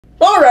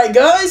Alright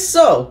guys,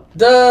 so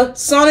the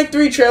Sonic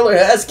 3 trailer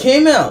has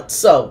came out,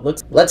 so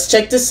let's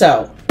check this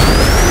out.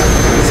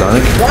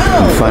 Sonic,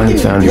 wow, you finally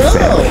found your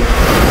family.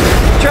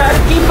 Try to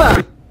keep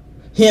up.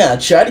 Yeah,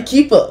 try to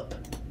keep up.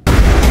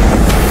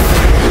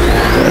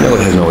 I know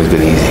it hasn't always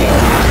been easy,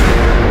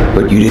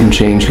 but you didn't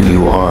change who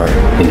you are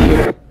in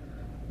here.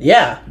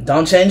 Yeah,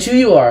 don't change who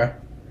you are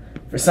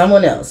for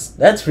someone else.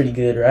 That's pretty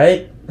good,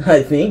 right?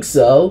 I think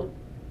so.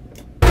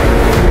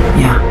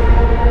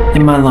 Yeah,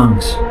 in my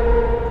lungs.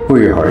 Or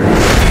your heart.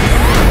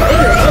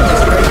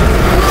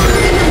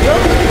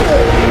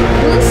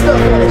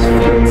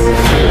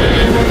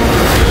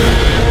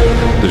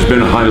 There's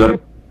been a high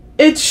level.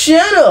 It's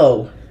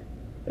Shadow!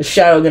 Is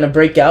Shadow gonna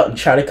break out and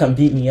try to come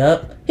beat me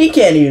up? He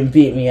can't even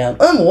beat me up.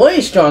 I'm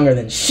way stronger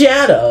than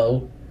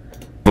Shadow.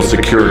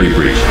 Security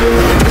breach.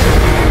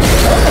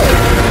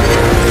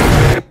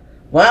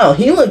 Wow,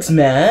 he looks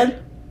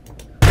mad.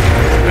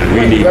 And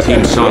we need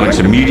Team Sonic's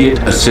immediate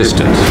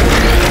assistance.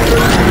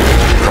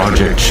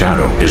 Project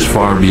Shadow is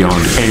far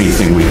beyond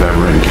anything we've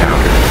ever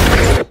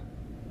encountered.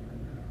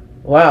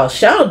 Wow,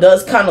 Shadow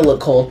does kind of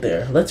look cold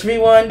there. Let's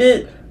rewind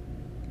it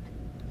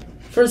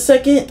for a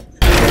second.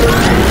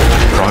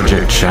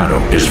 Project Shadow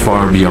is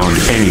far beyond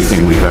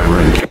anything we've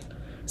ever encountered.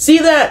 See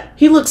that?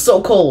 He looks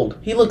so cold.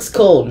 He looks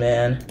cold,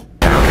 man.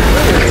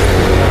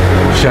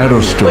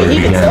 Shadow's story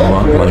began a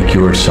lot like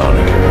yours,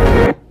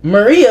 Sonic.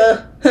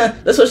 Maria?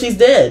 That's what she's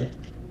dead.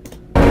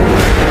 But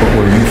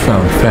where you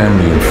found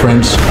family and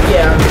friends...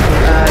 Yeah,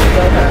 I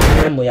don't have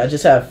family. I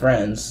just have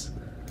friends.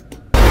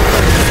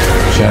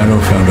 Shadow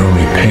found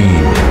only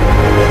pain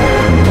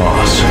and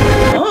loss.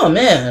 Oh,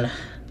 man.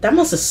 That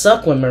must have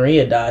sucked when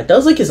Maria died. That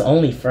was like his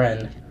only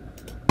friend.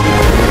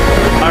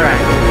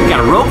 Alright, we got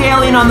a rogue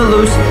alien on the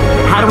loose.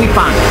 How do we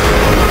find it?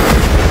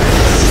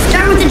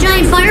 Start with a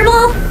giant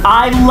fireball?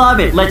 I love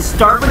it. Let's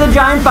start with a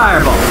giant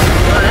fireball.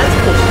 Oh, that's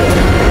cool shit.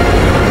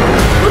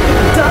 Look at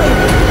the time.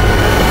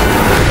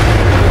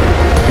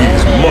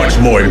 He's much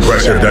more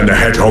impressive than the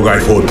Hedgehog I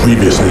fought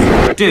previously.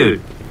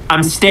 Dude,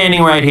 I'm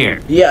standing right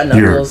here. Yeah,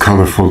 Knuckles. You're a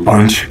colorful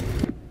bunch.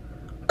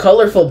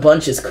 Colorful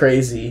bunch is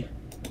crazy.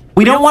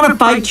 We don't want to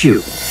fight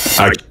you.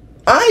 I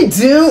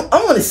do.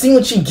 I want to see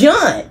what you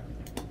got.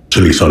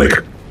 Actually,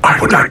 Sonic, I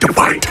would like to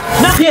fight.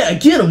 No. Yeah,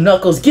 get him,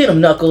 Knuckles. Get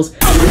him, Knuckles. Go.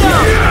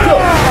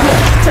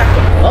 Attack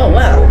him. Oh,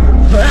 wow.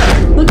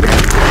 Wow. Look at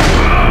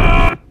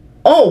that.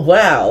 Oh,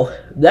 wow.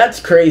 That's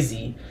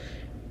crazy.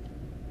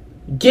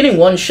 Getting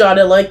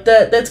one-shotted like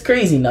that, that's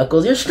crazy,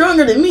 Knuckles. You're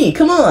stronger than me.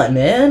 Come on,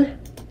 man.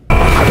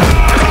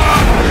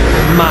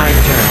 My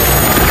turn.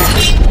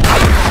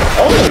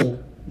 Oh,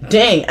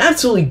 dang.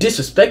 Absolutely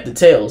disrespected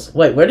Tails.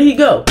 Wait, where did he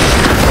go?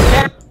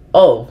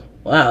 Oh,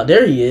 wow.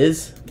 There he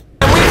is.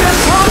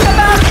 Talk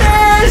about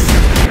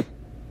this!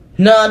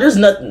 Nah, there's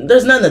nothing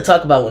to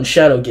talk about when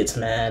Shadow gets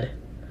mad.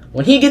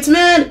 When he gets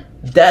mad,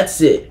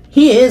 that's it.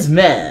 He is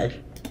mad.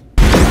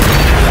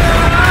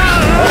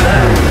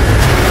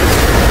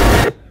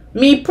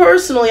 Me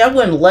personally, I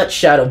wouldn't let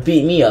Shadow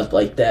beat me up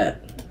like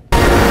that.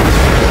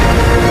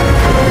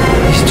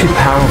 He's too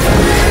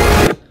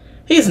powerful.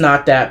 He's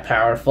not that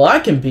powerful. I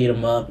can beat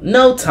him up.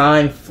 No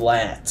time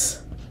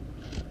flats.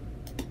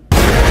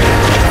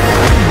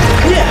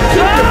 Yeah,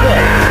 kick the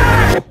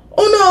butt.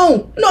 Oh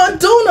no! Not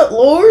Donut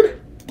Lord!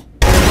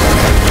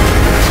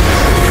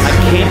 I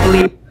can't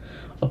believe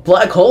A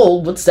black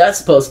hole? What's that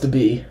supposed to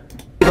be?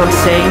 I'm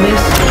saying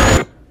this,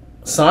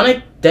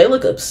 Sonic? They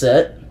look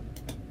upset.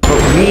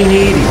 but we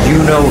need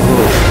you-know-who.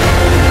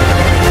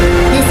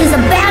 This is a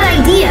bad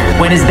idea.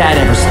 When has that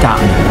ever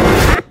stopped me?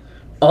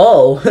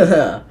 Oh,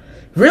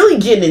 really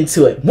getting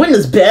into it. When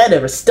does bad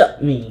ever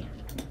stop me?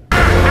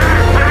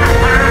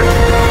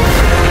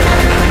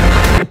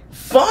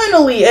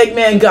 Finally,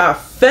 Eggman got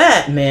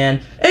fat,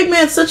 man.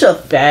 Eggman's such a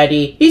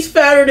fatty. He's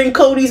fatter than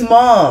Cody's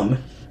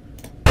mom.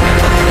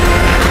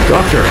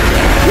 Doctor!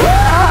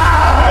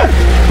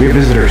 We have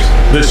visitors.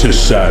 This is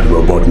sad,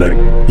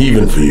 Robotnik,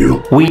 even for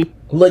you. We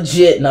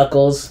Legit,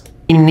 Knuckles.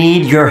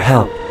 need your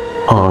help.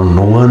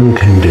 On one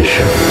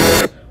condition.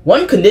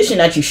 One condition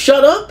that you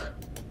shut up?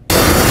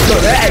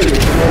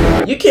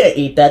 You can't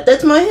eat that.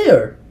 That's my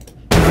hair.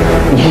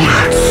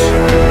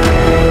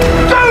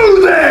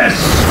 Do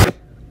this!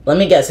 Let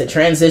me guess, it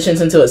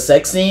transitions into a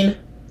sex scene?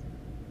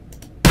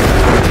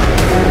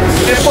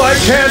 If I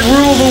can't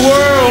rule the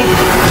world,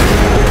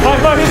 I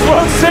might as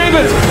well save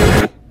it!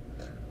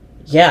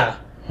 Yeah,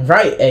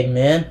 right,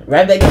 Eggman.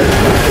 Right back.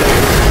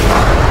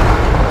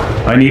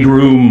 I need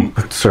room.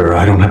 But sir,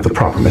 I don't have the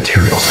proper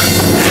materials.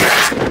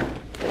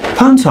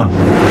 Found some.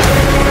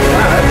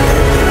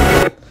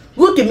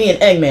 Look at me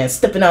and Eggman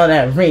stepping out of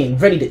that ring,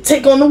 ready to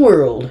take on the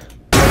world.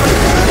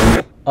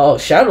 Oh,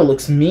 Shadow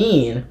looks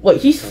mean.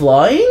 Wait, he's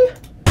flying?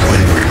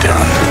 When we're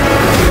done,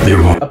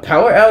 there won't A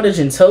power outage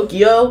in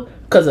Tokyo?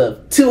 Because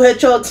of two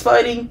hedgehogs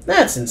fighting?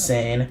 That's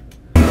insane.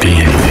 be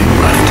anything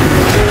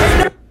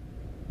left.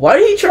 Why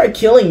did he try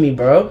killing me,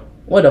 bro?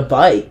 What a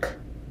bike.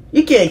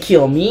 You can't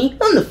kill me.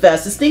 I'm the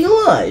fastest thing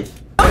alive.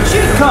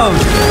 Cheat code!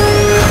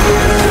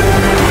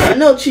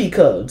 No cheat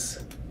codes.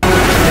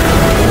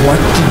 What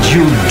did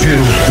you do?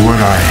 What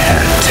I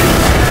had to.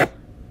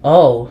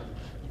 Oh.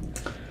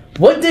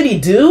 What did he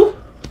do?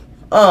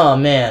 Oh,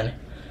 man.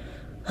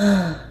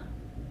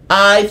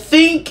 I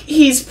think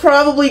he's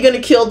probably gonna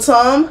kill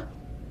Tom.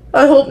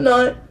 I hope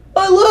not.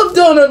 I love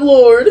Donut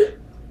Lord.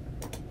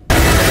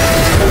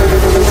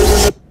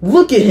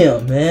 Look at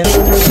him, man.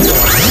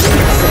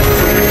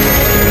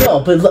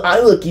 Oh, but I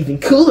look even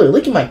cooler.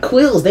 Look at my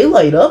quills. They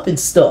light up and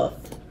stuff.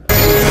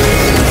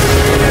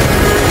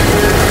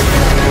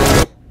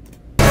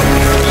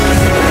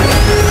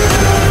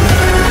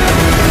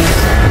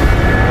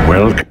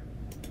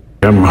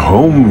 Welcome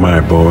home, my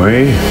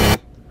boy.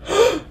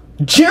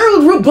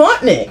 Gerald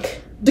Robotnik!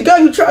 The guy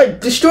who tried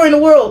destroying the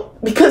world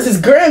because his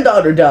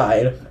granddaughter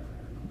died.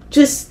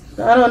 Just,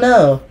 I don't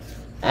know.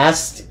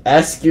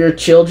 Ask your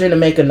children to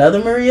make another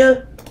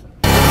Maria?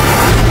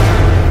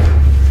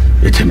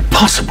 It's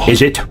impossible.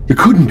 Is it? It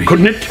couldn't be.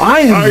 Couldn't it?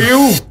 Are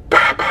you?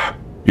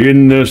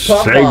 In the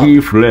Papa.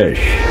 saggy flesh.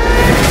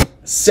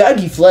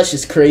 Saggy flesh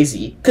is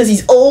crazy. Because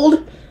he's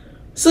old?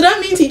 So that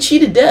means he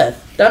cheated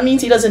death. That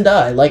means he doesn't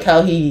die. Like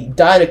how he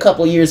died a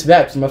couple years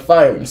back from a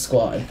firing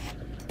squad.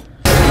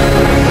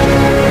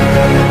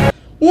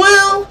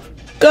 Well,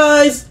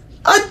 guys,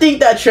 I think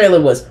that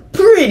trailer was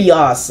pretty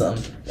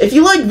awesome. If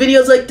you like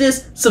videos like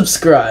this,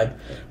 subscribe.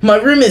 My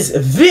room is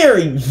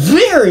very,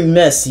 very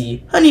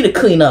messy. I need to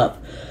clean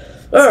up.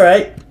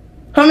 Alright.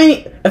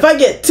 If I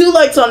get 2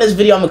 likes on this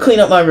video, I'm gonna clean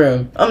up my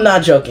room. I'm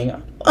not joking.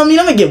 I mean,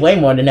 I'm gonna get way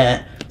more than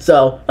that.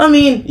 So, I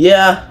mean,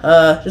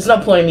 yeah, there's no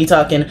point in me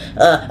talking.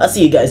 I'll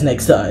see you guys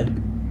next time.